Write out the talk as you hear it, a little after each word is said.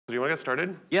do you want to get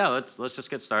started? Yeah, let's just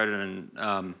get started.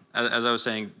 And as I was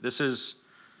saying, this is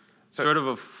sort of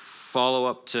a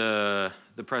follow-up to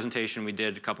the presentation we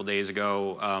did a couple days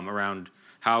ago around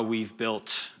how we've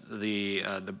built the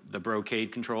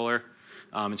Brocade controller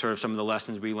and sort of some of the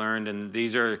lessons we learned. And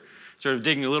these are sort of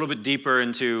digging a little bit deeper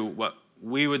into what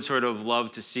we would sort of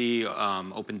love to see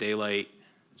OpenDaylight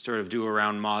sort of do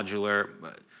around modular,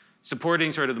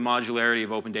 supporting sort of the modularity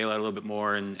of OpenDaylight a little bit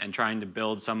more and trying to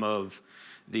build some of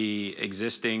the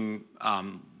existing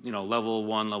level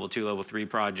 1, level 2, level 3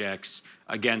 projects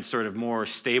against sort of more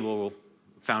stable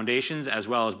foundations, as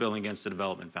well as building against the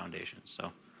development foundations.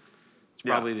 So it's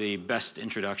probably the best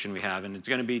introduction we have, and it's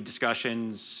going to be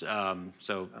discussions,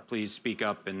 so please speak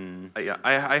up. And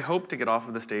I hope to get off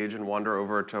of the stage and wander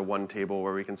over to one table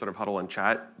where we can sort of huddle and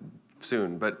chat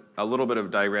soon, but a little bit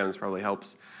of diagrams probably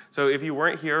helps. So if you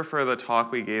weren't here for the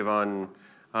talk we gave on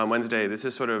Wednesday, this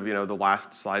is sort of the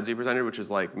last slides we presented, which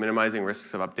is like minimizing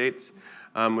risks of updates,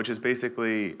 which is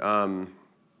basically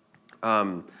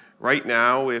right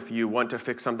now, if you want to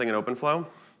fix something in OpenFlow,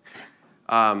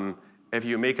 if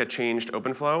you make a changed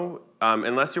OpenFlow,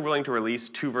 unless you're willing to release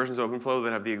 2 versions of OpenFlow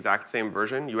that have the exact same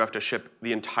version, you have to ship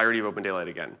the entirety of OpenDaylight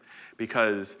again.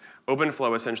 Because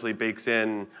OpenFlow essentially bakes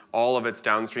in all of its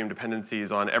downstream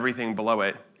dependencies on everything below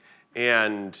it.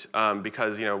 And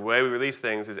because the way we release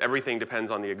things is everything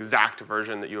depends on the exact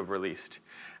version that you have released.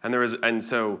 And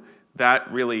so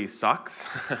that really sucks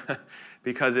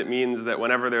because it means that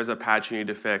whenever there's a patch you need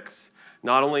to fix,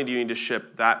 not only do you need to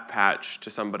ship that patch to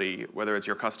somebody, whether it's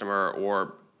your customer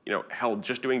or hell,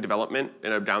 just doing development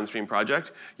in a downstream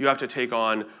project, you have to take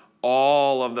on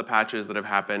all of the patches that have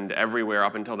happened everywhere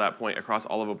up until that point across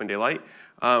all of OpenDaylight,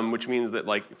 which means that,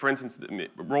 like, for instance,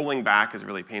 rolling back is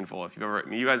really painful. If you've ever,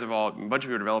 you guys have all, a bunch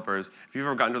of you are developers, if you've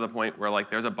ever gotten to the point where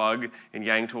like there's a bug in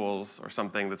Yang tools or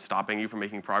something that's stopping you from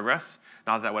making progress,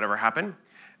 not that that would ever happen,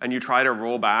 and you try to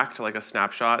roll back to like a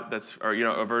snapshot that's, or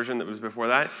a version that was before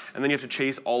that, and then you have to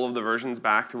chase all of the versions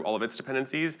back through all of its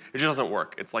dependencies, it just doesn't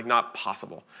work. It's like not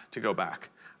possible to go back.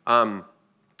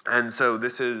 And so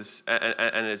this is,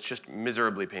 and it's just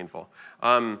miserably painful.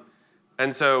 And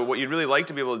so what you'd really like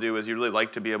to be able to do is you'd really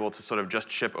like to be able to sort of just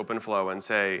ship OpenFlow and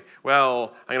say,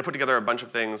 well, I'm going to put together a bunch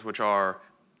of things which are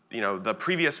the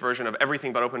previous version of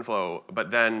everything but OpenFlow,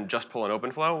 but then just pull in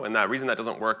OpenFlow. And the reason that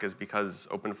doesn't work is because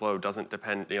OpenFlow doesn't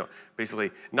depend, basically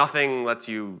nothing lets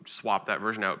you swap that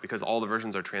version out because all the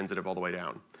versions are transitive all the way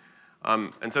down.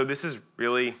 And so this is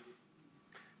really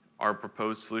our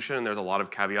proposed solution, and there's a lot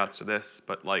of caveats to this,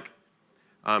 but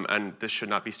and this should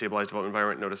not be stabilized development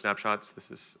environment, Notice snapshots. This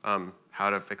is how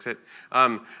to fix it.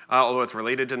 Although it's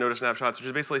related to Notice snapshots, which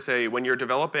is basically say when you're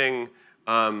developing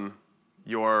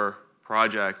your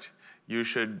project, you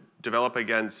should develop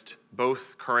against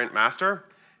both current master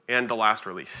and the last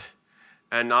release.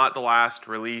 And not the last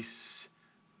release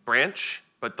branch,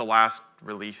 but the last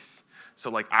release.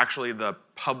 So like actually the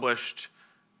published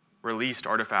released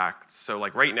artifacts. So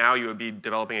like right now you would be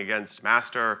developing against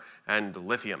master and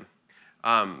lithium,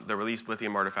 the released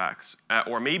lithium artifacts,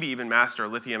 or maybe even master,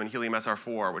 lithium, and helium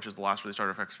SR4, which is the last released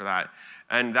artifacts for that.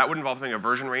 And that would involve having a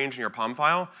version range in your POM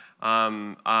file,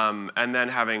 and then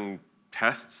having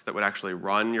tests that would actually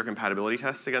run your compatibility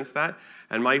tests against that.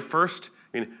 And my first,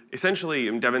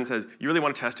 essentially, Devin says, you really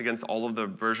want to test against all of the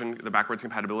backwards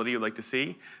compatibility you'd like to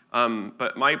see.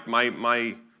 But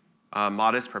my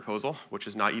modest proposal, which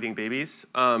is not eating babies,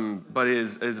 but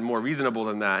is more reasonable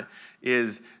than that,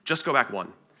 is just go back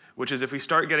 1. Which is if we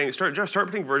start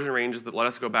putting version ranges that let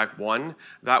us go back 1,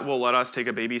 that will let us take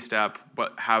a baby step,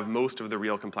 but have most of the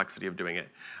real complexity of doing it.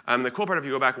 The cool part if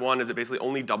you go back 1 is it basically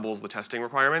only doubles the testing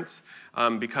requirements,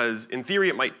 because in theory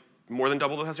it might more than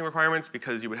double the testing requirements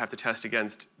because you would have to test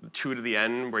against 2 to the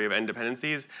n where you have n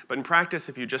dependencies. But in practice,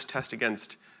 if you just test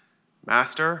against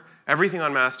master, everything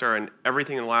on master and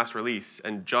everything in the last release,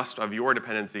 and just of your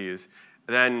dependencies,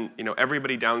 then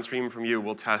everybody downstream from you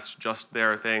will test just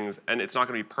their things, and it's not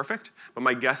going to be perfect, but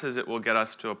my guess is it will get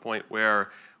us to a point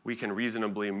where we can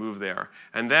reasonably move there.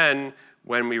 And then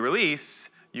when we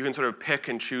release, you can sort of pick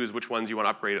and choose which ones you want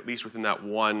to upgrade, at least within that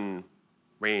 1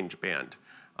 range band.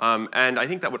 And I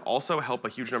think that would also help a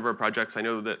huge number of projects. I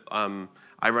know that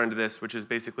I run into this, which is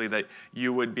basically that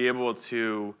you would be able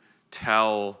to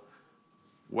tell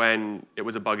when it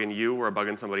was a bug in you or a bug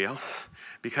in somebody else,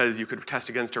 because you could test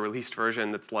against a released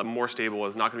version that's more stable,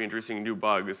 is not going to be introducing new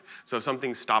bugs. So if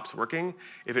something stops working,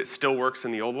 if it still works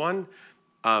in the old one,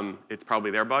 it's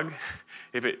probably their bug.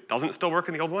 If it doesn't still work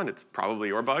in the old one, it's probably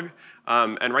your bug.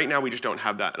 And right now we just don't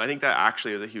have that. And I think that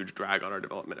actually is a huge drag on our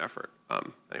development effort.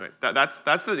 Anyway, that's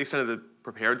the extent of the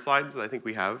prepared slides that I think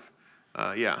we have.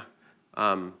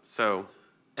 So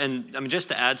and I mean, just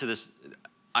to add to this,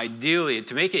 ideally,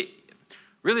 to make it,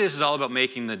 really this is all about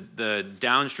making the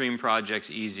downstream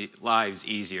projects lives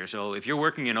easier. So if you're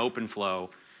working in OpenFlow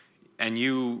and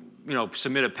you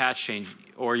submit a patch change,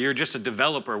 or you're just a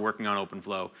developer working on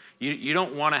OpenFlow, you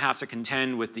don't want to have to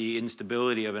contend with the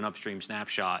instability of an upstream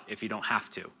snapshot if you don't have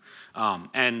to.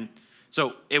 And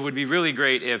so it would be really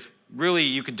great if really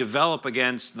you could develop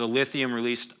against the lithium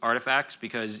released artifacts,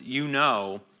 because you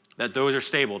know that those are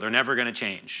stable. They're never going to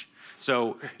change.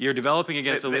 So you're developing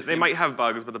against the lithium. They might have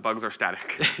bugs, but the bugs are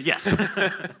static. Yes.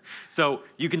 So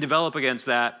you can develop against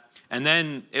that, and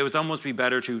then it would almost be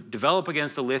better to develop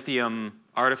against the lithium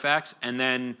artifacts, and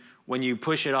then when you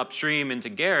push it upstream into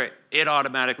Garrett, it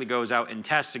automatically goes out and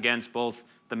tests against both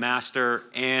the master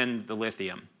and the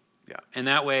lithium. Yeah. And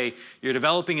that way, you're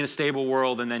developing in a stable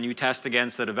world, and then you test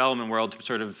against the development world to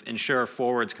sort of ensure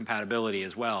forwards compatibility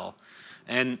as well.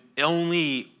 And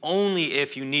only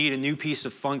if you need a new piece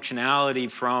of functionality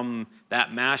from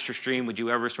that master stream would you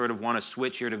ever sort of want to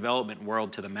switch your development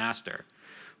world to the master.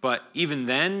 But even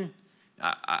then,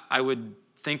 I would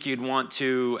think you'd want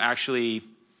to actually,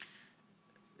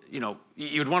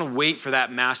 you'd want to wait for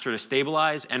that master to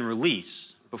stabilize and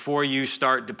release before you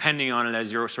start depending on it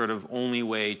as your sort of only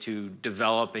way to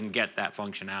develop and get that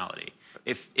functionality,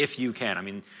 if you can. I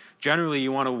mean, generally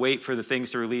you want to wait for the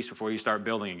things to release before you start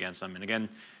building against them. And again,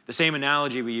 the same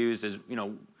analogy we use is,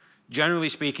 generally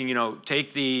speaking,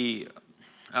 take the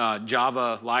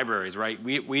Java libraries, right?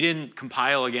 We didn't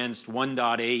compile against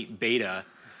 1.8 beta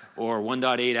or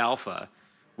 1.8 alpha.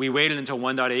 We waited until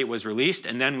 1.8 was released,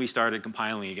 and then we started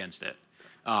compiling against it.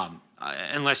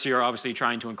 Unless you're obviously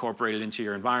trying to incorporate it into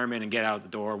your environment and get out the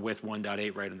door with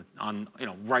 1.8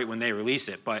 right when they release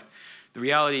it. But the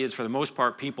reality is, for the most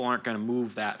part, people aren't going to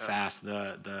move that fast.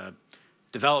 The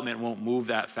development won't move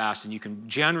that fast, and you can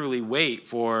generally wait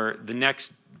for the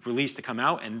next release to come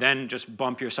out and then just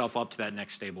bump yourself up to that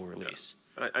next stable release.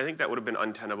 Yeah. I think that would have been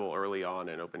untenable early on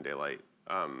in OpenDaylight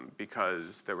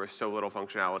because there was so little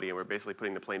functionality, and we're basically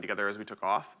putting the plane together as we took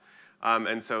off.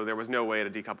 And so there was no way to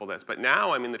decouple this. But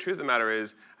now, I mean, the truth of the matter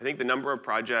is, I think the number of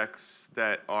projects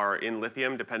that are in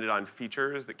Lithium depended on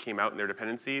features that came out in their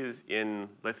dependencies in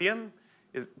Lithium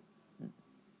is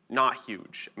not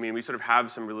huge. I mean, we sort of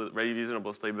have some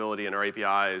reasonable stability in our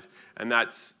APIs, and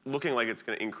that's looking like it's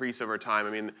going to increase over time.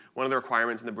 I mean, one of the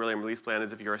requirements in the Beryllium release plan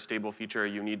is if you're a stable feature,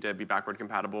 you need to be backward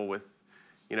compatible with,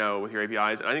 with your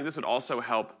APIs. And I think this would also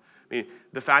help. I mean,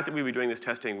 the fact that we would be doing this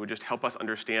testing would just help us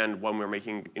understand when we're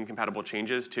making incompatible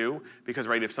changes too, because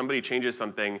right, if somebody changes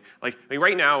something,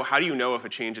 right now, how do you know if a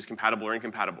change is compatible or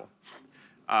incompatible?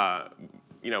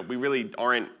 We really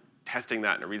aren't testing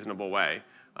that in a reasonable way.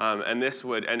 And this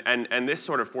would, and this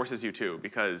sort of forces you to,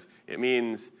 because it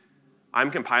means I'm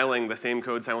compiling the same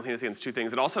code simultaneously against two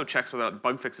things. It also checks whether or not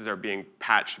bug fixes are being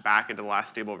patched back into the last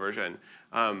stable version,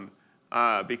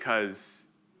 because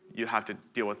you have to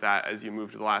deal with that as you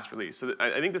move to the last release. So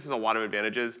I think this has a lot of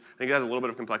advantages. I think it has a little bit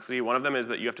of complexity. One of them is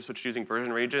that you have to switch to using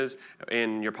version ranges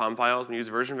in your POM files. When you use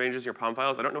version ranges in your POM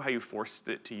files, I don't know how you forced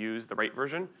it to use the right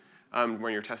version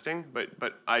when you're testing,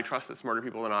 but I trust that smarter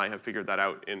people than I have figured that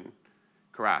out in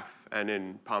Carafe and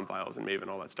in POM files and Maven,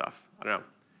 all that stuff. I don't know.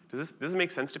 Does this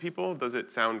make sense to people? Does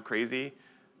it sound crazy?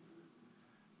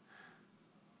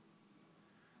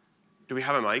 Do we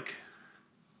have a mic?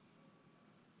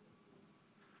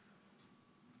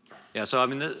 Yeah, so I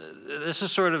mean,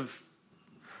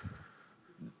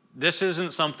 this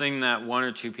isn't something that one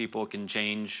or two people can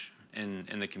change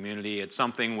in the community. It's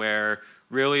something where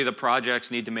really the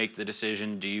projects need to make the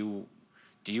decision. Do you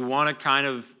want to kind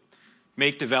of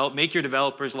make your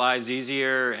developers' lives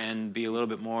easier and be a little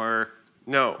bit more?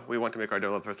 No, we want to make our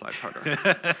developers' lives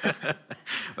harder.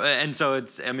 And so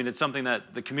it's something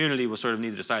that the community will sort of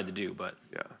need to decide to do. But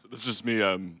yeah, so this is just me.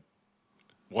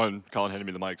 One, Colin handed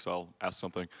me the mic, so I'll ask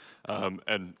something,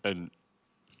 and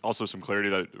also some clarity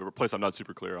that a place I'm not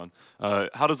super clear on.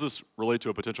 How does this relate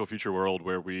to a potential future world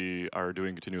where we are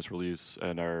doing continuous release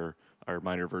and our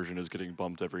minor version is getting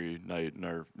bumped every night and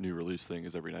our new release thing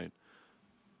is every night?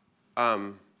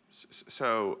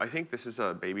 So I think this is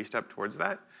a baby step towards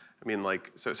that. I mean,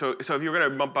 so if you're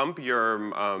going to bump your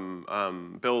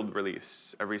build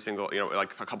release every single,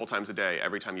 like a couple times a day,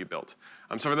 every time you build.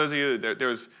 So for those of you,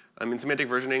 there's, in semantic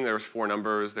versioning, there's 4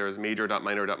 numbers. There's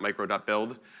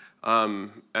major.minor.micro.build.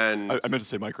 And I meant to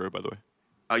say micro, by the way.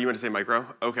 You meant to say micro?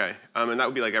 Okay. And that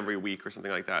would be like every week or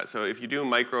something like that. So if you do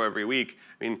micro every week,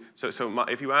 I mean,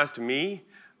 if you asked me,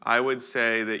 I would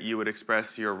say that you would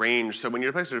express your range. So when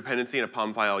you place a dependency in a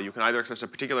POM file, you can either express a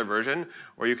particular version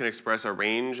or you can express a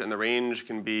range, and the range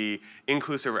can be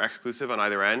inclusive or exclusive on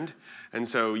either end. And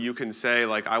so you can say,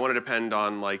 like, I want to depend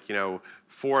on, like,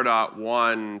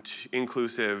 4.1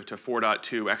 inclusive to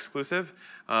 4.2 exclusive.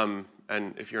 And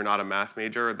if you're not a math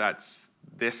major, that's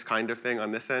this kind of thing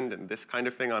on this end and this kind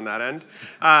of thing on that end.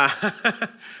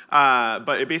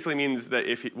 But it basically means that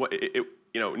if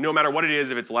no matter what it is,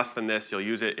 if it's less than this, you'll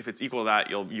use it. If it's equal to that,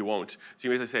 you won't. So you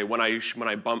basically say, when I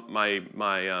bump my to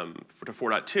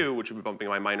 4.2, which would be bumping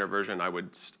my minor version, I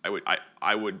would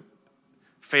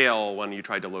fail when you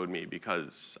tried to load me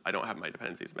because I don't have my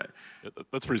dependencies met.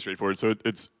 That's pretty straightforward. So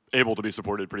it's able to be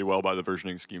supported pretty well by the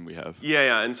versioning scheme we have.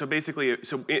 Yeah. And so basically,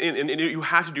 and you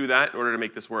have to do that in order to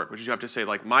make this work, which is you have to say,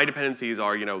 like, my dependencies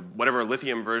are, whatever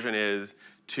lithium version is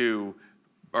to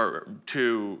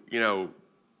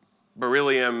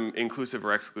beryllium inclusive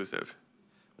or exclusive.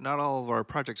 Not all of our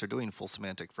projects are doing full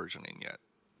semantic versioning yet.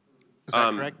 Is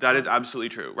that correct? That is absolutely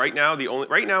true. Right now,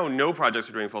 no projects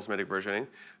are doing full semantic versioning.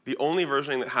 The only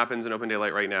versioning that happens in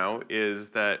OpenDaylight right now is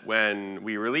that when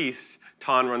we release,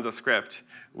 Ton runs a script,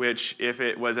 which, if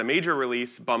it was a major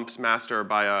release, bumps master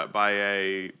by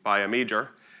a major,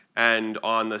 and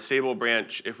on the stable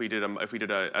branch, if we did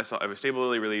a stable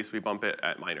release, we bump it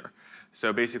at minor.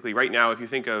 So basically, right now, if you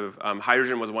think of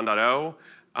hydrogen was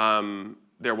 1.0,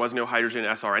 there was no hydrogen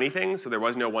SR anything, so there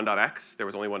was no 1.x, there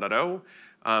was only 1.0.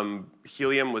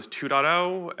 Helium was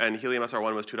 2.0, and helium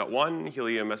SR1 was 2.1.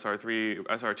 Helium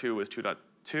SR2 was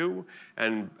 2.2,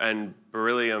 and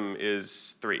beryllium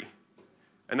is 3.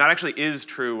 And that actually is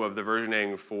true of the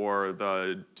versioning for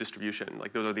the distribution.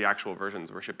 Like, those are the actual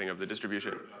versions we're shipping of the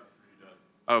distribution.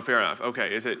 Oh, fair enough.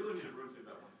 Okay, is it?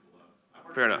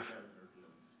 Fair enough.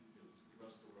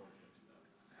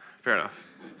 Fair enough.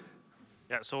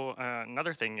 Yeah, so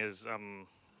another thing is,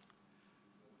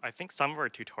 I think some of our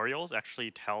tutorials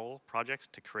actually tell projects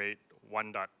to create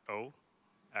 1.0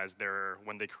 as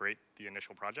when they create the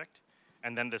initial project.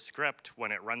 And then the script,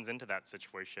 when it runs into that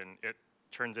situation, it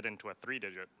turns it into a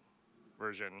 3-digit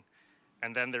version.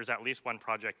 And then there's at least one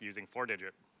project using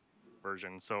 4-digit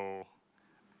version. So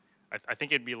I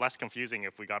think it'd be less confusing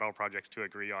if we got all projects to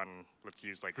agree on, let's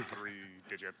use like 3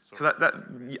 digits. So that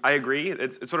I agree.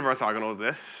 It's sort of orthogonal to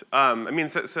this. I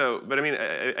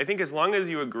think as long as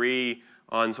you agree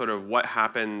on sort of what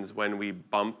happens when we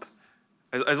bump,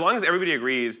 as long as everybody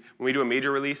agrees, when we do a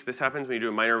major release, this happens. When we do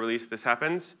a minor release, this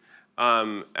happens.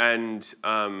 And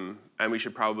we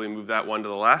should probably move that one to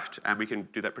the left, and we can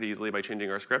do that pretty easily by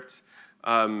changing our scripts.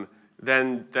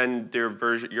 Then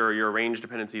your range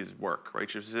dependencies work, right?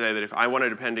 Just to say that if I want to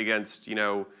depend against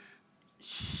lithium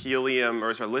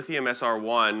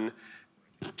SR1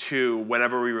 to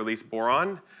whenever we release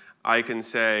boron, I can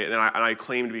say, and I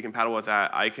claim to be compatible with that.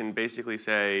 I can basically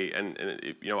say, and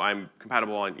I'm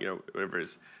compatible on whatever it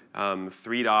is,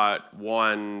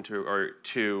 3.1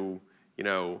 to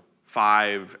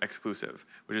 5 exclusive,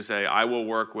 which is say I will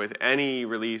work with any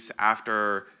release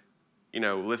after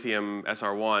lithium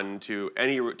SR1 to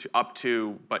up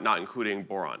to but not including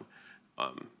boron.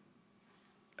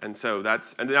 And so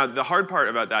now the hard part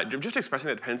about that, just expressing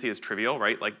that dependency is trivial,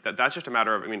 right? Like that's just a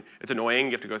matter of, it's annoying,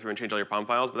 you have to go through and change all your POM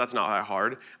files, but that's not that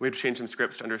hard. We have to change some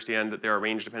scripts to understand that there are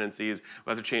range dependencies.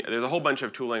 We have to change, there's a whole bunch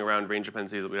of tooling around range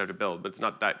dependencies that we have to build, but it's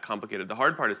not that complicated. The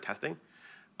hard part is testing,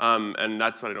 and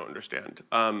that's what I don't understand.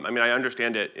 I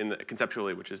understand it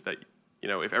conceptually, which is that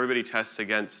if everybody tests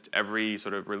against every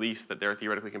sort of release that they're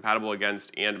theoretically compatible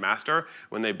against and master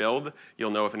when they build, you'll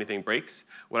know if anything breaks.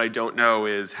 What I don't know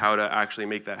is how to actually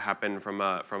make that happen from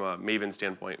a Maven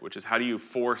standpoint, which is how do you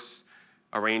force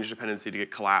a range dependency to get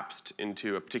collapsed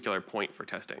into a particular point for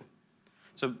testing?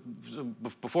 So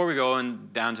before we go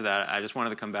down to that, I just wanted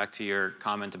to come back to your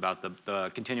comment about the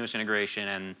continuous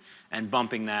integration and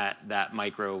bumping that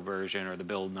micro version or the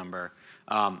build number.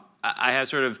 I have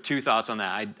sort of two thoughts on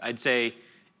that. I'd say,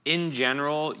 in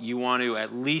general, you want to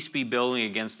at least be building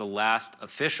against the last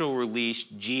official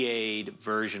released GA'd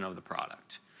version of the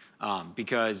product,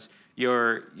 because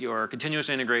your continuous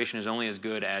integration is only as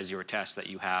good as your tests that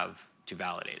you have to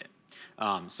validate it.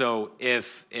 So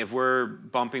if we're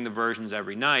bumping the versions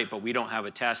every night, but we don't have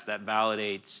a test that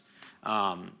validates,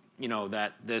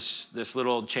 that this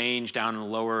little change down in the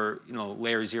lower,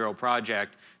 layer 0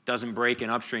 project doesn't break an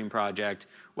upstream project,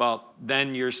 well,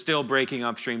 then you're still breaking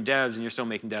upstream devs and you're still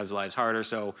making devs' lives harder.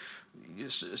 So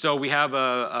we have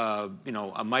a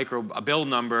build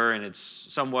number and it's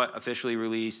somewhat officially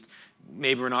released.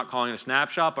 Maybe we're not calling it a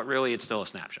snapshot, but really it's still a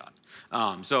snapshot.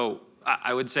 So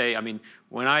I would say,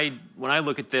 when I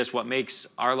look at this, what makes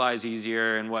our lives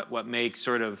easier and what makes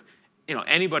sort of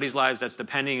anybody's lives that's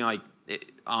depending on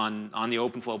the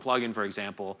OpenFlow plugin, for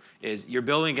example, is you're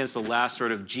building against the last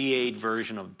sort of GA'd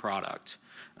version of the product.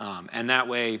 And that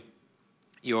way,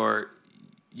 you're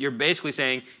basically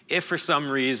saying, if for some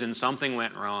reason something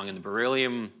went wrong and the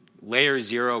Beryllium Layer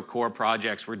 0 core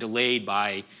projects were delayed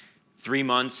by 3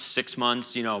 months, 6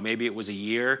 months, maybe it was a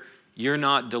year, you're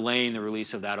not delaying the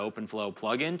release of that OpenFlow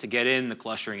plugin to get in the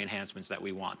clustering enhancements that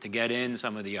we want, to get in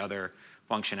some of the other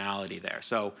functionality there.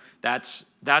 So that's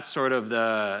sort of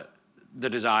the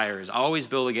desire, is always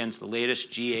build against the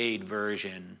latest GA'd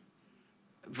version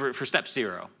for step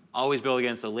 0. Always build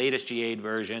against the latest GA'd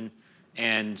version,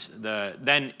 and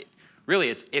then really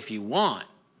it's, if you want,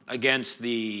 against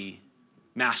the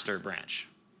master branch.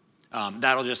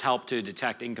 That'll just help to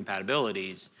detect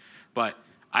incompatibilities, but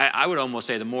I would almost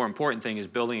say the more important thing is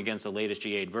building against the latest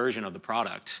GA'd version of the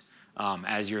product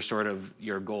as your sort of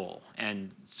your goal.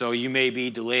 And so you may be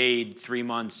delayed 3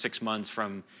 months, 6 months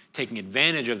from taking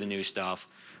advantage of the new stuff,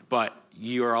 but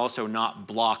you're also not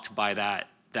blocked by that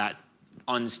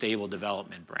unstable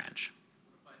development branch.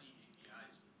 What about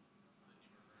APIs for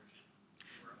the newer version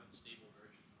or unstable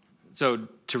version? So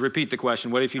to repeat the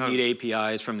question, what if you need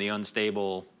APIs from the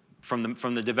unstable, from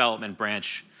the development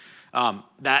branch?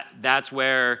 That's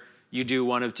where you do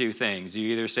one of two things. You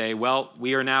either say, well,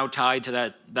 we are now tied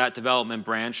to that development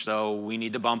branch, so we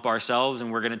need to bump ourselves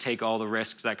and we're going to take all the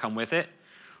risks that come with it.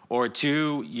 Or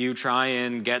 2, you try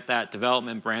and get that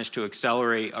development branch to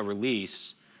accelerate a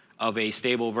release of a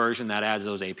stable version that adds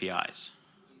those APIs.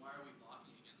 Then why are we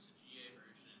blocking against the GA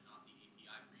version and not the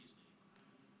API free state?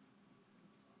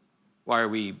 Why are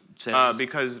we saying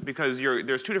because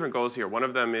there's 2 different goals here. One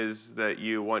of them is that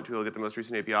you want to be able to get the most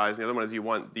recent APIs, and the other one is you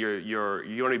want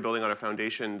to be building on a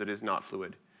foundation that is not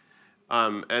fluid.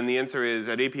 And the answer is,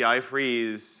 at API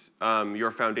freeze,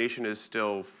 your foundation is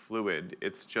still fluid.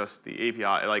 It's just the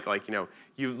API,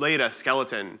 you laid a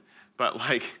skeleton, but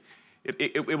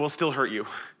it will still hurt you.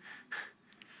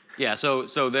 Yeah. So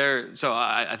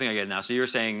I think I get it now. So you're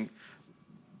saying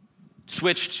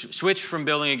switch from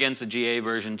building against the GA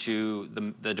version to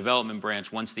the development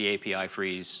branch once the API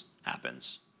freeze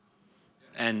happens.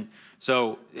 And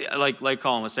so, like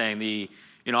Colin was saying,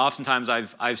 oftentimes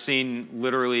I've seen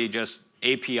literally just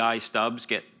API stubs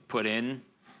get put in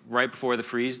right before the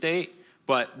freeze date,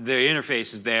 but the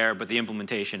interface is there, but the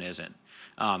implementation isn't.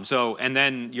 And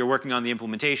then you're working on the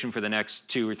implementation for the next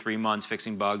 2 or 3 months,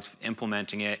 fixing bugs,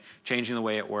 implementing it, changing the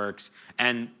way it works,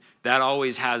 and that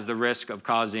always has the risk of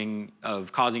causing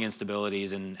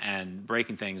instabilities and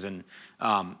breaking things. And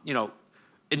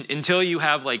until you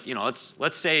have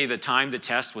let's say the time to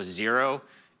test was 0,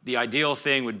 the ideal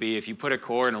thing would be if you put a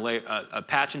core and a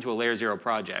patch into a layer 0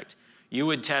 project, you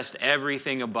would test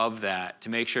everything above that to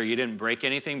make sure you didn't break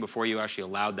anything before you actually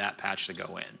allowed that patch to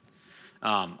go in.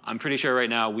 I'm pretty sure right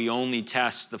now we only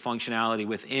test the functionality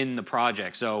within the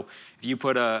project. So if you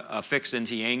put a fix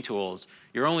into Yang tools,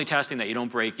 you're only testing that you don't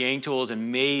break Yang tools,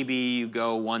 and maybe you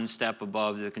go 1 step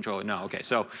above the controller. No, okay.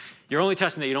 So you're only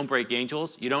testing that you don't break Yang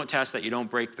tools. You don't test that you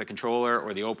don't break the controller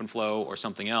or the OpenFlow or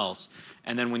something else.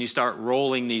 And then when you start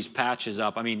rolling these patches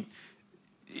up,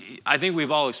 I think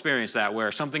we've all experienced that,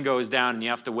 where something goes down and you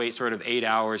have to wait sort of 8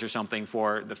 hours or something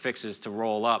for the fixes to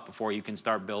roll up before you can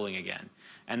start building again.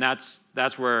 And that's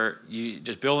where you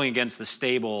just building against the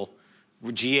stable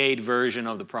GA'd version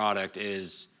of the product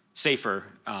is safer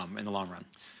in the long run.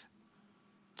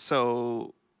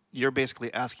 So you're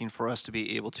basically asking for us to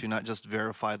be able to not just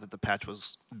verify that the patch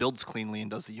builds cleanly and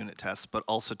does the unit tests, but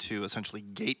also to essentially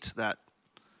gate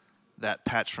that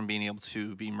patch from being able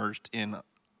to be merged in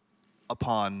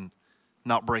upon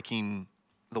not breaking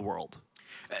the world.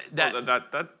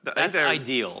 That's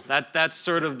ideal. That's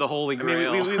sort of the holy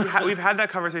grail. We've had that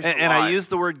conversation. And I use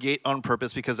the word gate on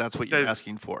purpose because that's what you're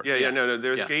asking for. No.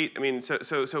 There's gate.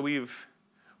 So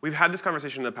we've had this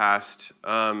conversation in the past,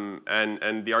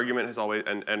 and the argument has always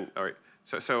all right.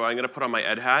 So I'm going to put on my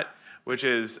ed hat, which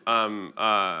is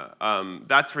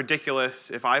that's ridiculous.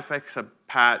 If I fix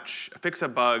a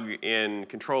bug in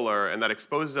controller, and that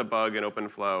exposes a bug in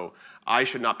OpenFlow, I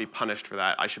should not be punished for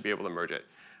that. I should be able to merge it.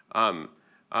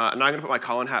 And I'm going to put my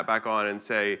Colin hat back on and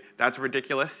say, that's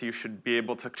ridiculous. You should be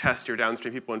able to test your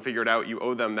downstream people and figure it out. You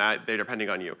owe them that. They're depending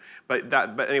on you. But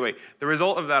anyway, the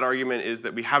result of that argument is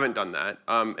that we haven't done that,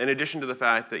 in addition to the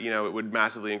fact that it would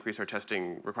massively increase our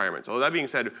testing requirements. Although that being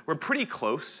said, we're pretty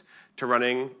close to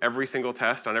running every single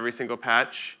test on every single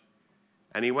patch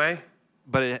anyway.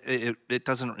 But it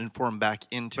doesn't inform back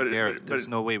into Garrett. But There's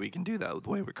no way we can do that the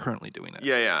way we're currently doing it.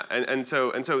 Yeah. And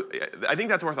so I think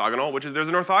that's orthogonal, which is there's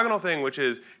an orthogonal thing, which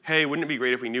is, hey, wouldn't it be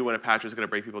great if we knew when a patch was going to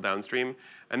break people downstream?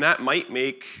 And that might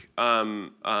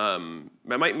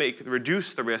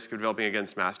reduce the risk of developing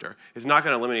against master. It's not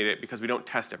going to eliminate it because we don't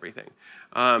test everything.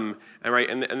 And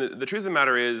the truth of the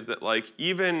matter is that like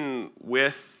even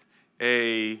with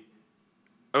so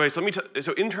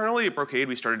internally at Brocade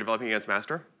we started developing against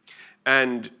master.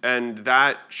 And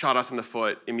that shot us in the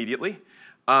foot immediately.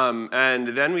 And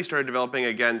then we started developing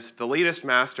against the latest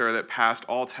master that passed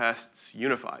all tests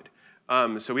unified.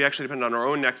 So we actually depended on our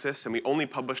own Nexus, and we only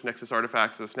published Nexus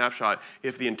artifacts as a snapshot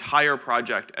if the entire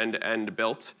project end-to-end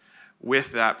built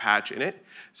with that patch in it.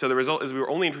 So the result is we were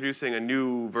only introducing a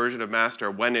new version of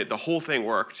master when the whole thing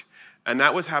worked. And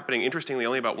that was happening, interestingly,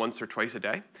 only about once or twice a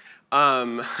day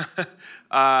at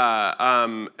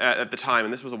the time.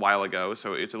 And this was a while ago,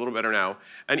 so it's a little better now.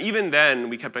 And even then,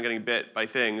 we kept on getting bit by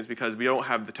things because we don't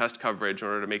have the test coverage in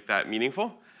order to make that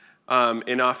meaningful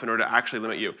enough in order to actually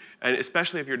limit you. And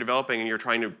especially if you're developing and you're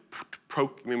trying to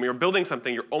when you're building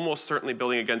something, you're almost certainly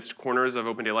building against corners of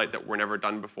OpenDaylight that were never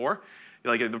done before.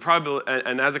 Like the probability,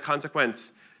 and as a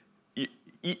consequence, it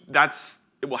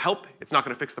will help. It's not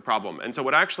going to fix the problem. And so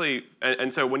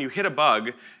so when you hit a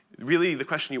bug, really the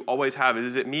question you always have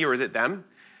is it me or is it them?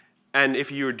 And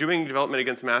if you're doing development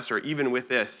against master, even with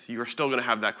this, you're still going to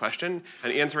have that question,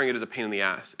 and answering it is a pain in the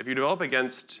ass. If you develop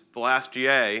against the last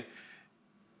GA,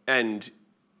 and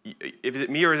if is it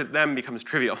me or is it them becomes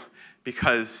trivial,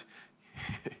 because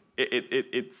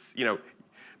it's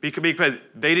because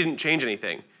they didn't change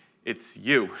anything. It's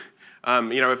you.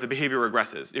 If the behavior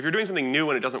regresses. If you're doing something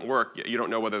new and it doesn't work, you don't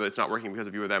know whether it's not working because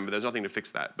of you or them, but there's nothing to fix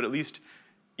that. But at least,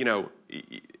 you're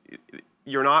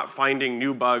not finding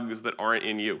new bugs that aren't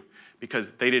in you because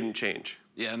they didn't change.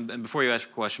 Yeah, and before you ask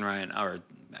your question, Ryan, or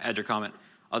add your comment,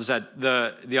 I'll just add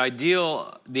the idea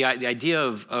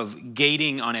of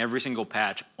gating on every single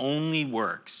patch only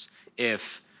works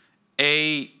if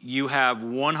A, you have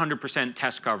 100%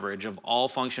 test coverage of all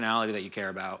functionality that you care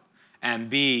about, and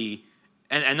B,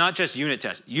 and not just unit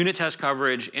test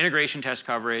coverage, integration test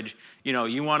coverage.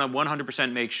 You want to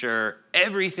 100% make sure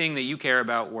everything that you care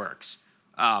about works.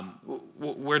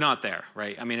 We're not there,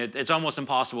 right? I mean, it's almost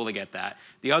impossible to get that.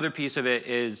 The other piece of it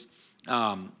is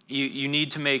you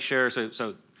need to make sure, so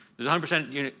there's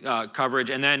 100% unit coverage,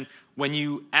 and then when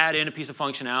you add in a piece of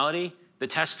functionality, the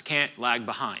test can't lag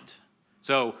behind.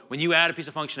 So when you add a piece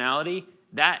of functionality,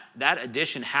 that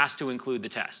addition has to include the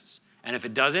tests. And if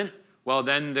it doesn't, well,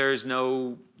 then there's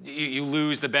you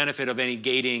lose the benefit of any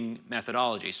gating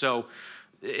methodology. So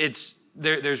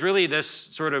there's really this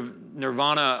sort of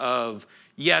nirvana of,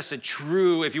 yes, if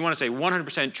you want to say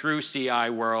 100% true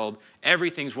CI world,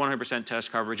 everything's 100%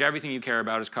 test coverage, everything you care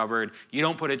about is covered. You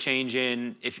don't put a change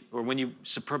in, or when you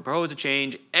propose a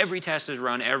change, every test is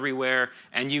run everywhere,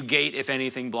 and you gate if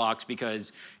anything blocks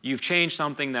because you've changed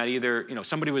something that either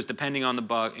somebody was depending on the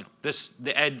bug.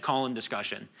 The Ed Colin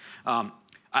discussion.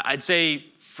 I'd say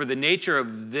for the nature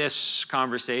of this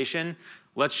conversation,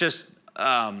 let's just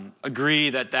agree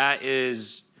that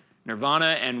is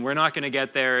nirvana, and we're not going to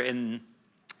get there in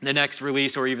the next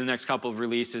release or even the next couple of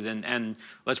releases. And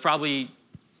let's probably,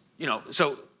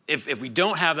 so if we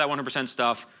don't have that 100%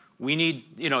 stuff, we need,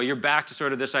 you're back to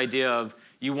sort of this idea of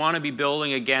you want to be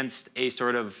building against a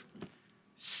sort of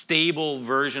stable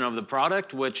version of the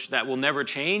product, that will never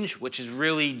change, which is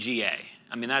really GA.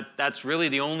 I mean, that's really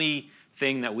the only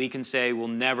thing that we can say will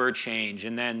never change.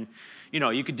 And then,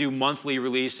 you could do monthly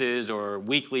releases or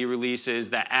weekly releases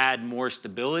that add more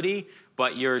stability,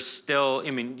 but you're still,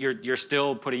 you're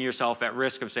still putting yourself at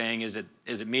risk of saying, is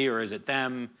it me or is it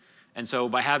them? And so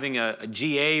by having a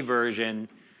GA version,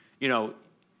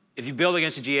 if you build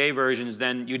against the GA versions,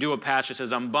 then you do a patch that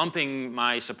says, I'm bumping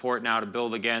my support now to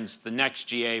build against the next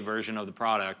GA version of the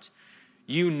product.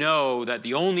 You know that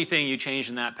the only thing you change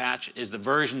in that patch is the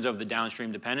versions of the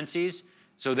downstream dependencies.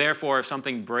 So therefore, if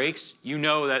something breaks, you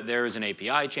know that there is an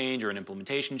API change or an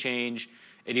implementation change.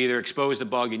 It either exposed a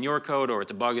bug in your code or it's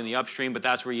a bug in the upstream, but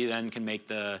that's where you then can make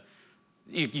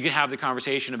you can have the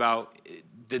conversation about,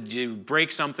 did you break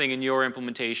something in your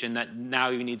implementation that now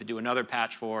you need to do another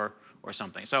patch for or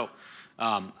something. So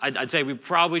I'd say we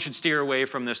probably should steer away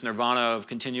from this nirvana of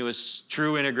continuous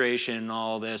true integration and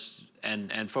all this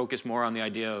and focus more on the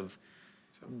idea of,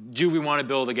 do we want to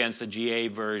build against a GA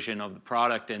version of the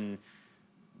product and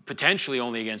potentially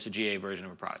only against a GA version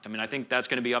of a product? I mean, I think that's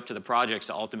going to be up to the projects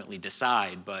to ultimately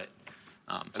decide, but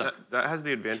And that has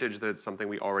the advantage that it's something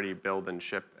we already build and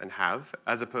ship and have,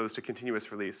 as opposed to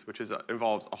continuous release, which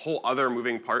involves a whole other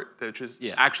moving part, which is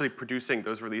actually producing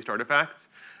those released artifacts,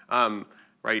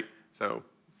 right? So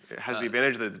it has the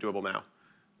advantage that it's doable now.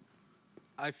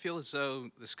 I feel as though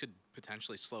this could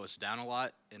potentially slow us down a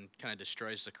lot and kind of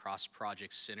destroys the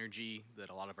cross-project synergy that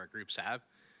a lot of our groups have.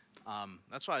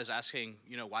 That's why I was asking,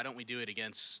 why don't we do it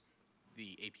against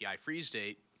the API freeze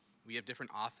date? We have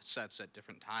different offsets at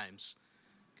different times,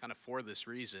 kind of for this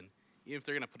reason. Even if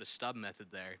they're going to put a stub method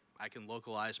there, I can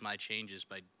localize my changes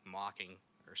by mocking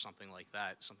or something like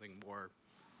that, something more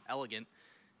elegant.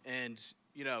 And,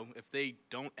 if they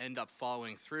don't end up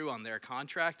following through on their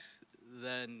contract,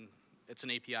 then it's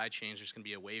an API change. There's going to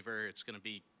be a waiver. It's going to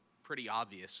be pretty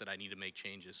obvious that I need to make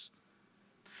changes.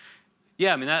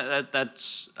 Yeah, I mean,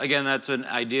 that's an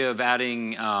idea of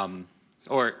adding,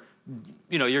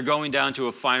 you're going down to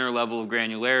a finer level of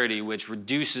granularity, which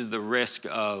reduces the risk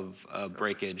of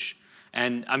breakage.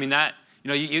 And I mean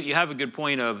you have a good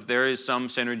point of there is some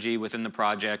synergy within the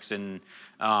projects, and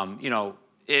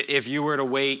if you were to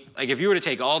wait, like if you were to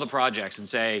take all the projects and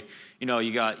say,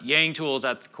 you got Yang Tools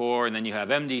at the core, and then you have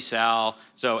MD-Sal.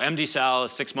 So MD-Sal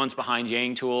is 6 months behind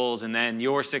Yang Tools, and then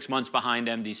you're 6 months behind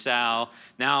MD-Sal.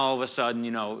 Now all of a sudden,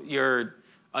 you're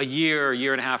a year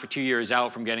and a half, or 2 years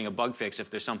out from getting a bug fix if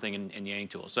there's something in Yang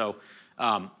Tools. So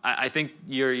I think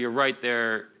you're right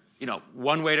there.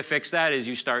 One way to fix that is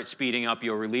you start speeding up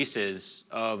your releases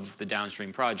of the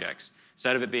downstream projects.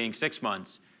 Instead of it being 6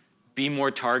 months, be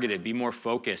more targeted, be more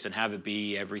focused, and have it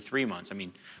be every 3 months. I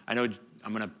mean, I know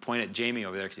I'm going to point at Jamie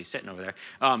over there because he's sitting over there.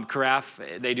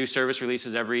 Carafe, they do service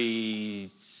releases every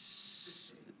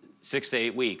 6 to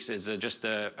 8 weeks. Is just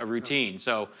a routine.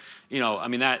 So, I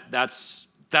mean, that's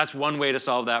one way to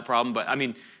solve that problem. But I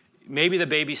mean, maybe the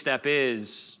baby step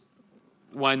is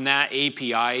when that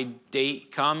API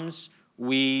date comes,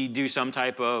 we do some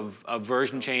type of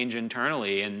version change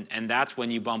internally, and that's when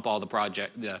you bump all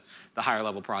the higher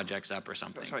level projects up or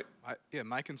something. Sorry.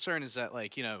 My concern is that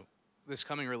this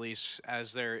coming release,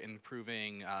 as they're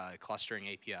improving clustering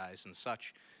APIs and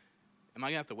such, am I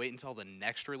gonna have to wait until the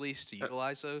next release to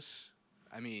utilize those?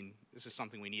 I mean, this is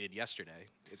something we needed yesterday.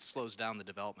 It slows down the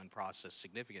development process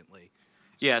significantly.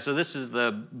 Yeah, so this is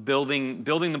the building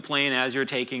the plane as you're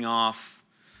taking off.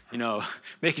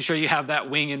 Making sure you have that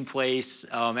wing in place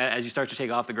as you start to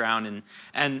take off the ground,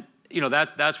 and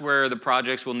that's where the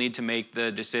projects will need to make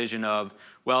the decision of,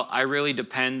 well, I really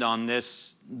depend on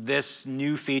this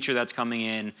new feature that's coming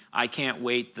in. I can't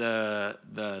wait the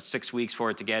 6 weeks for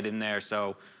it to get in there,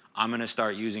 so I'm going to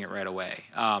start using it right away.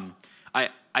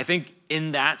 I think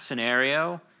in that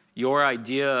scenario, your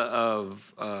idea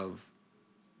of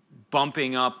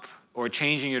bumping up or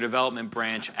changing your development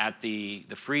branch at the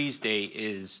freeze date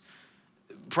is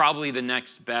probably the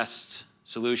next best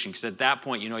solution, because at that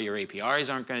point, your APIs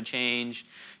aren't going to change.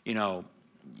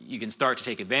 You can start to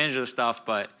take advantage of the stuff,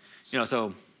 but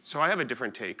so. So I have a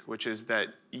different take, which is that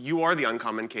you are the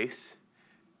uncommon case,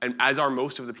 and as are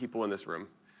most of the people in this room,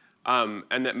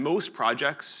 and that most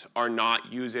projects are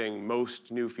not using most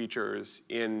new features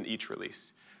in each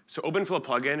release. So OpenFlow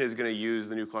plugin is going to use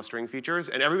the new clustering features,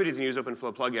 and everybody's going to use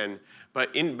OpenFlow plugin,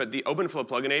 but the OpenFlow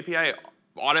plugin API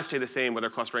ought to stay the same whether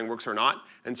clustering works or not.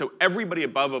 And so everybody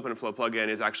above OpenFlow plugin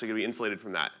is actually going to be insulated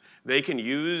from that. They can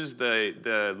use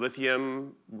the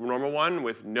Lithium normal one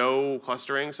with no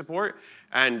clustering support,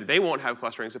 and they won't have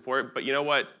clustering support, but you know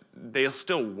what? They'll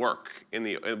still work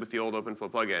with the old OpenFlow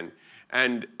plugin.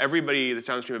 And everybody that's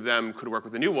downstream of them could work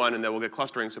with the new one, and they will get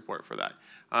clustering support for that.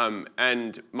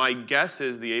 And my guess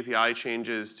is the API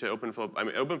changes to OpenFlow. I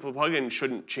mean, OpenFlow plugin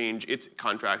shouldn't change its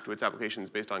contract to its applications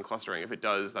based on clustering. If it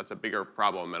does, that's a bigger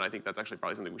problem, and I think that's actually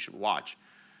probably something we should watch.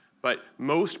 But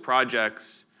most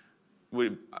projects,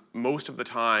 most of the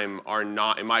time, are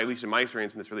not, at least in my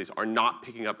experience in this release, are not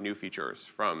picking up new features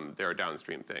from their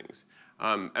downstream things.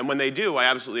 And when they do, I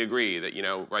absolutely agree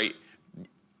that, right?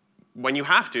 When you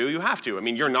have to, you have to. I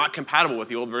mean, you're not compatible with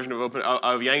the old version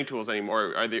of Yang Tools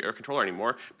anymore, or controller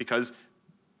anymore, because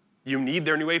you need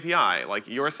their new API. Like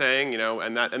you're saying,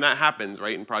 and that happens,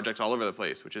 right, in projects all over the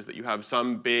place, which is that you have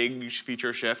some big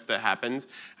feature shift that happens,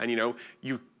 and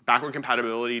backward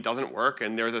compatibility doesn't work,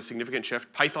 and there's a significant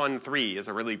shift. Python 3 is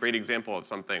a really great example of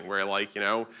something where,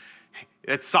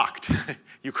 it sucked.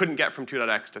 You couldn't get from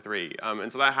 2.x to 3, and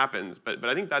so that happens. But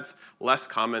I think that's less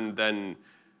common than.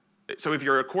 So if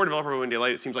you're a core developer of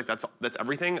OpenDaylight, it seems like that's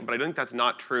everything, but I think that's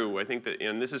not true. I think that,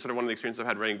 and this is sort of one of the experiences I've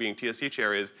had being TSC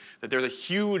chair, is that there's a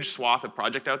huge swath of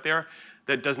project out there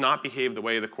that does not behave the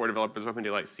way the core developers of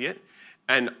OpenDaylight see it.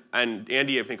 and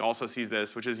Andy, I think, also sees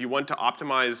this, which is you want to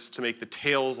optimize to make the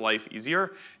tail's life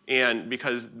easier, and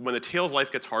because when the tail's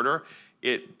life gets harder,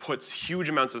 it puts huge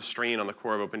amounts of strain on the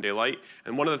core of OpenDaylight.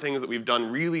 And one of the things that we've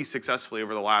done really successfully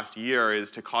over the last year is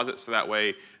to cause it so that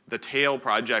way the tail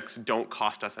projects don't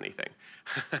cost us anything.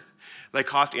 They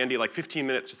cost Andy like 15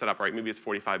 minutes to set up, right? Maybe it's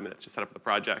 45 minutes to set up the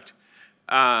project.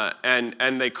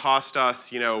 And they cost us,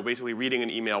 basically reading an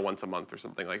email once a month or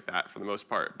something like that for the most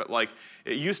part. But like,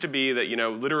 it used to be that,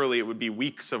 literally it would be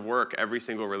weeks of work every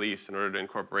single release in order to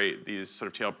incorporate these sort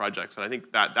of tail projects. And I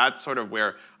think that that's sort of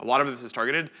where a lot of this is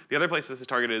targeted. The other place this is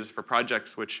targeted is for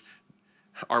projects which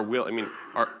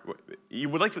you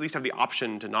would like to at least have the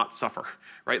option to not suffer,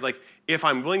 right? Like, if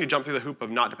I'm willing to jump through the hoop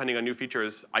of not depending on new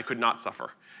features, I could not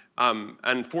suffer.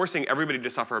 And forcing everybody to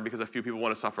suffer because a few people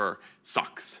want to suffer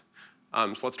sucks.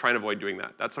 So let's try and avoid doing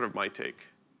that. That's sort of my take.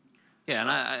 Yeah,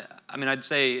 and I mean, I'd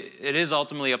say it is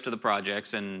ultimately up to the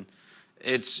projects, and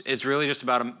it's really just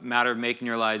about a matter of making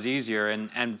your lives easier.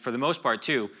 And for the most part,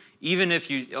 too, even if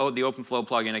the OpenFlow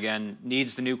plugin, again,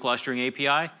 needs the new clustering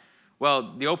API,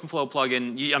 well, the OpenFlow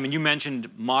plugin, you mentioned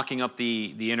mocking up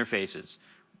the interfaces.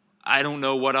 I don't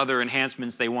know what other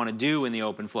enhancements they want to do in the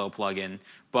OpenFlow plugin,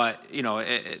 but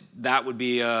that would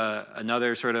be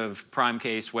another sort of prime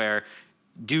case where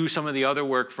do some of the other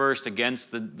work first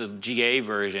against the GA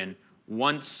version.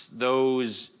 Once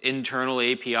those internal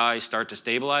APIs start to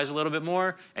stabilize a little bit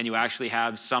more, and you actually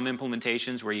have some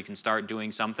implementations where you can start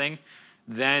doing something,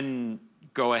 then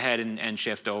go ahead and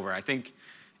shift over. I think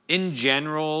in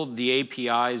general, the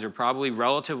APIs are probably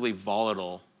relatively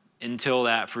volatile until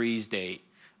that freeze date.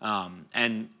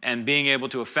 And being able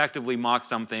to effectively mock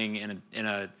something in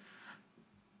a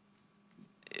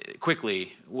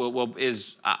quickly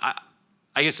is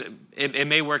I guess it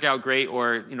may work out great,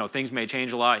 or things may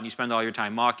change a lot, and you spend all your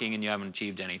time mocking and you haven't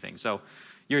achieved anything. So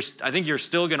I think you're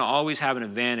still going to always have an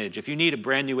advantage. If you need a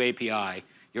brand new API,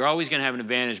 you're always going to have an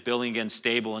advantage building against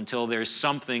stable until there's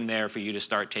something there for you to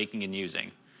start taking and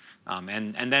using.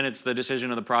 And then it's the decision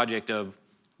of the project of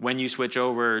when you switch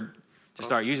over to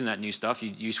start using that new stuff,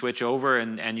 you switch over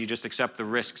and you just accept the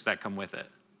risks that come with it.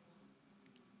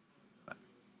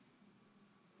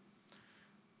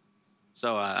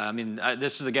 So,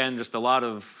 this is, again, just a lot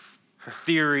of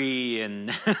theory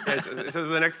and... So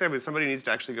the next step is somebody needs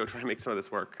to actually go try and make some of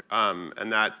this work.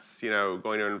 And that's,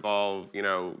 going to involve,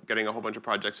 getting a whole bunch of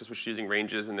projects to switch using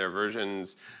ranges in their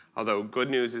versions. Although good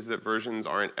news is that versions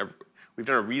aren't... We've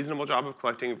done a reasonable job of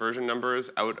collecting version numbers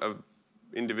out of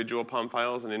individual POM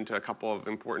files and into a couple of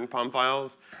important POM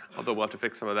files, although we'll have to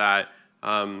fix some of that.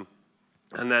 And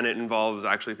then it involves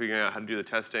actually figuring out how to do the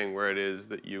testing where it is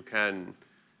that you can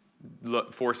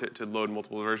force it to load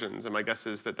multiple versions. And my guess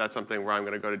is that that's something where I'm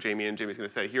going to go to Jamie, and Jamie's going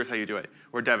to say, here's how you do it,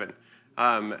 or Devin.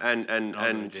 Jamie.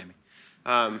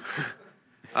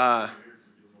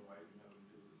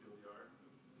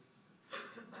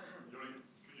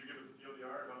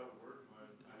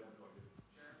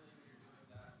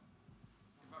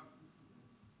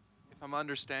 If I'm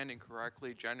understanding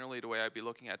correctly, generally the way I'd be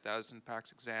looking at that is in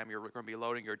PAX exam, you're going to be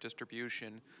loading your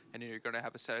distribution, and then you're going to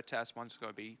have a set of tests. One's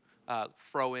going to be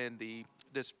throw in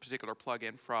this particular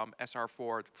plugin from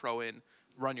SR4, throw in,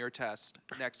 run your test.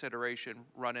 Next iteration,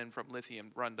 run in from Lithium,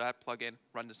 run that plugin,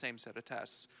 run the same set of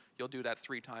tests. You'll do that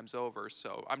 3 times over.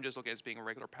 So I'm just looking at it as being a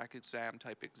regular PAX exam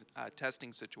type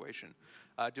testing situation.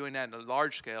 Doing that in a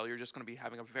large scale, you're just going to be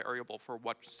having a variable for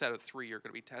what set of 3 you're going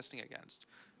to be testing against.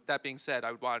 That being said,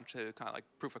 I would want to kind of like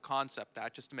proof of concept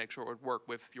that just to make sure it would work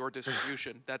with your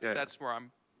distribution. That's where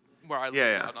I look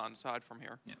out on side from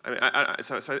here. Yeah. I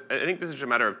think this is just a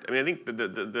matter of, I think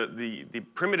the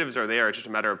primitives are there. It's just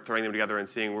a matter of throwing them together and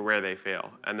seeing where they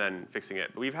fail and then fixing it.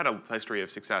 But we've had a history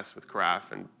of success with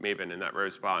Carafe and Maven in that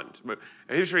respond. But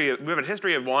we have a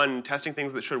history of 1, testing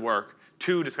things that should work,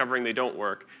 2, discovering they don't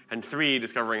work, and 3,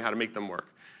 discovering how to make them work.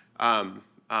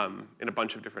 In a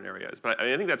bunch of different areas. But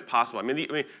I think that's possible.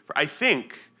 I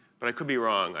think, but I could be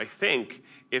wrong, I think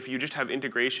if you just have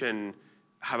integration,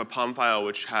 have a POM file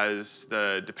which has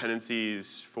the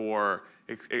dependencies for,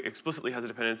 explicitly has a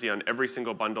dependency on every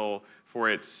single bundle for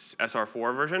its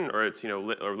SR4 version or its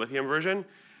or Lithium version,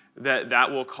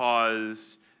 that will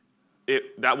cause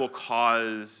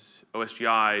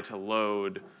OSGI to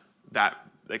load that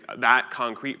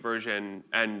concrete version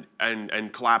and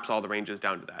collapse all the ranges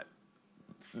down to that.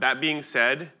 That being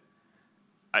said,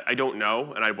 I don't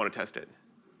know, and I want to test it.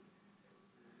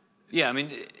 Yeah,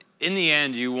 in the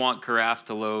end, you want Carafe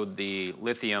to load the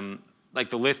Lithium,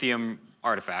 the Lithium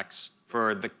artifacts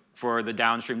for the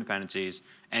downstream dependencies,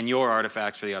 and your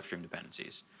artifacts for the upstream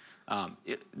dependencies.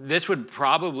 This would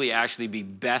probably actually be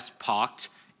best POC'd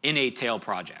in a tail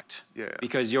project. Yeah.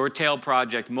 Because your tail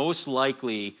project most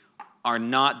likely are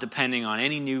not depending on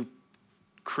any new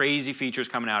crazy features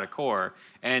coming out of core.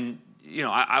 And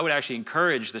I would actually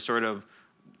encourage the sort of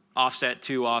offset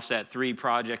 2, offset 3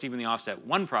 project, even the offset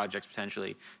 1 projects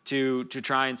potentially, to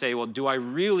try and say, well, do I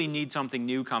really need something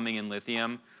new coming in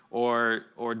lithium, or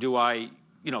do I,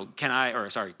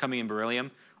 coming in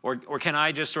beryllium, or can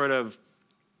I just sort of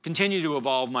continue to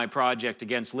evolve my project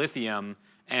against lithium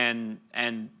and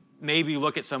maybe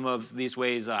look at some of these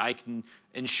ways I can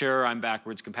ensure I'm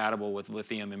backwards compatible with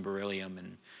lithium and beryllium.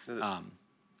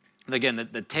 And again,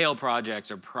 the tail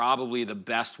projects are probably the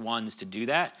best ones to do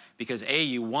that because A,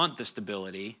 you want the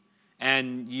stability,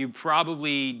 and you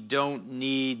probably don't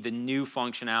need the new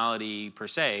functionality per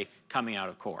se coming out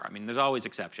of core. I mean, there's always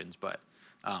exceptions, but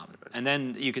and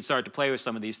then you could start to play with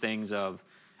some of these things of,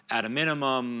 at a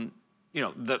minimum,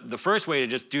 the first way to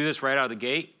just do this right out of the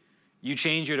gate, you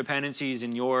change your dependencies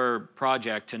in your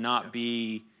project to not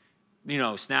be,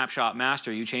 snapshot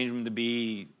master. You change them to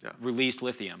be released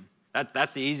lithium.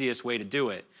 That's the easiest way to do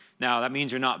it. Now, that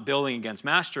means you're not building against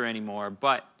master anymore,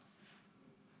 but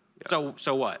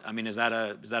so what? I mean, is that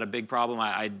a big problem?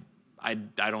 I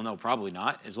don't know, probably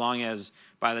not. As long as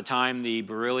by the time the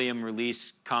beryllium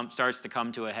release starts to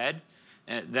come to a head,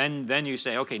 then you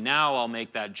say, okay, now I'll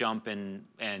make that jump, and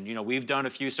we've done a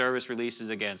few service releases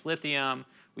against lithium.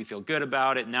 We feel good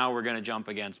about it. Now we're going to jump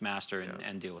against master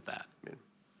and deal with that. I mean,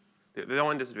 the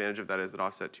one disadvantage of that is that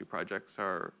offset 2 projects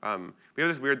are, we have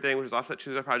this weird thing, which is offset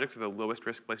 2 projects are the lowest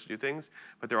risk place to do things,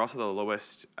 but they're also the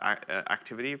lowest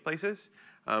activity places.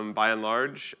 By and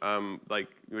large,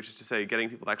 which is to say, getting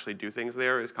people to actually do things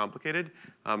there is complicated.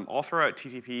 I'll throw out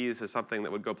TTPs as something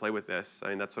that would go play with this. I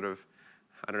mean, that's sort of,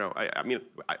 I don't know. I mean,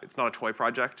 it's not a toy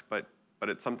project, but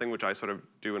it's something which I sort of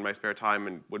do in my spare time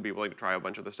and would be willing to try a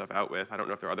bunch of the stuff out with. I don't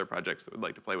know if there are other projects that would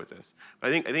like to play with this,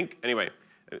 but I think anyway.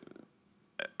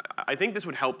 I think this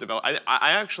would help develop.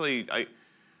 I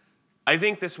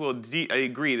think this will. I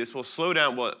agree. This will slow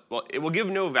down. Well, it will give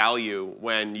no value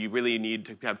when you really need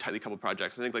to have tightly coupled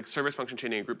projects. I think like service function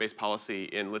chaining and group-based policy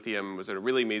in lithium was a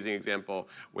really amazing example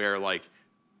where like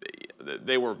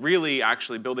they were really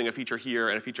actually building a feature here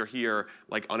and a feature here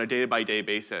like on a day-by-day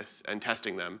basis and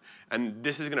testing them. And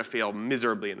this is going to fail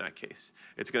miserably in that case.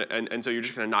 It's going to, and so you're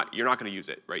just going to you're not going to use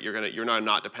it, right? You're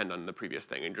not depend on the previous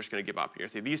thing, and you're just going to give up. You're going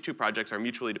to say these 2 projects are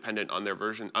mutually dependent on their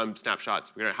version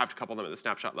snapshots. We're going to have to couple them at the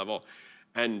snapshot level,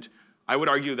 and I would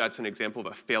argue that's an example of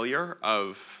a failure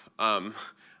of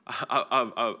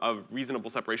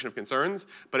reasonable separation of concerns.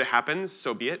 But it happens,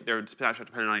 so be it. They're snapshot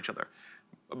dependent on each other.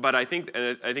 But I think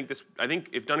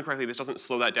if done correctly, this doesn't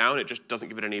slow that down. It just doesn't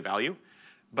give it any value.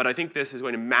 But I think this is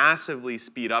going to massively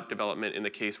speed up development in the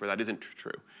case where that isn't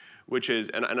true, which is,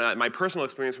 and my personal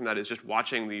experience from that is just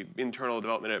watching the internal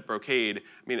development at Brocade. I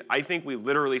mean, I think we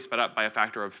literally sped up by a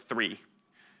factor of 3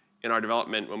 in our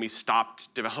development when we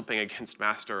stopped developing against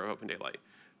master of OpenDaylight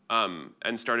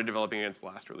and started developing against the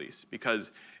last release,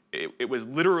 because it was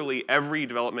literally every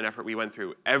development effort we went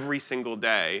through every single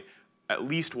day, at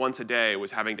least once a day,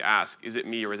 was having to ask, is it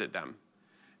me or is it them?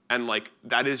 And like,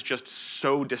 that is just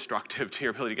so destructive to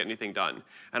your ability to get anything done.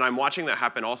 And I'm watching that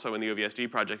happen also in the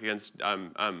OVSD project against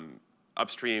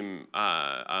upstream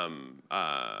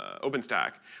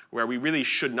OpenStack, where we really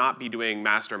should not be doing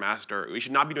master. We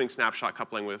should not be doing snapshot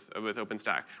coupling with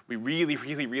OpenStack. We really,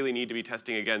 really, really need to be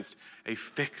testing against a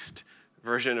fixed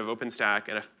version of OpenStack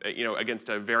and against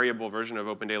a variable version of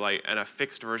OpenDaylight, and a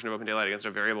fixed version of OpenDaylight against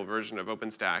a variable version of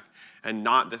OpenStack, and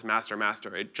not this master.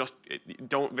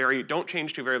 Don't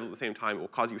change 2 variables at the same time. It will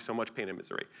cause you so much pain and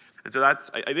misery. And so I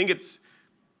think it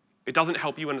doesn't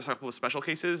help you in a couple of special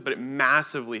cases, but it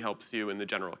massively helps you in the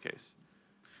general case.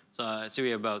 So I see we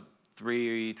have about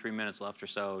three minutes left or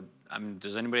so.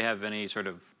 Does anybody have any sort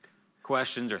of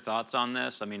questions or thoughts on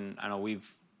this? I mean, I know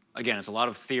again, it's a lot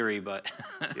of theory, but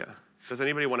yeah. Does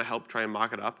anybody want to help try and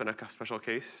mock it up in a special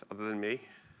case other than me?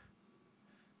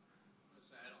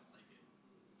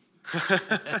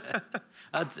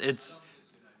 It's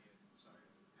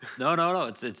no.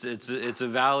 It's a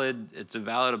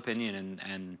valid opinion,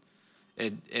 and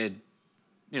it.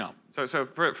 So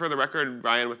for the record,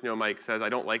 Ryan with no mic says I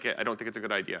don't like it. I don't think it's a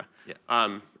good idea. Yeah.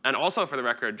 And also for the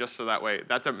record, just so that way,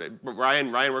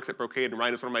 Ryan works at Brocade, and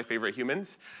Ryan is one of my favorite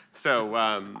humans.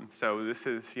 So so this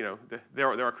is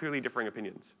there are clearly differing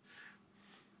opinions.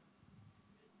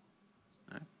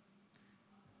 All right.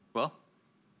 Well,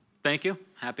 thank you.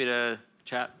 Happy to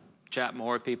chat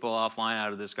more with people offline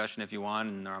out of the discussion if you want,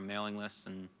 and our mailing lists,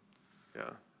 and yeah.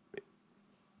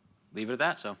 Leave it at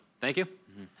that. So thank you.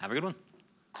 Have a good one.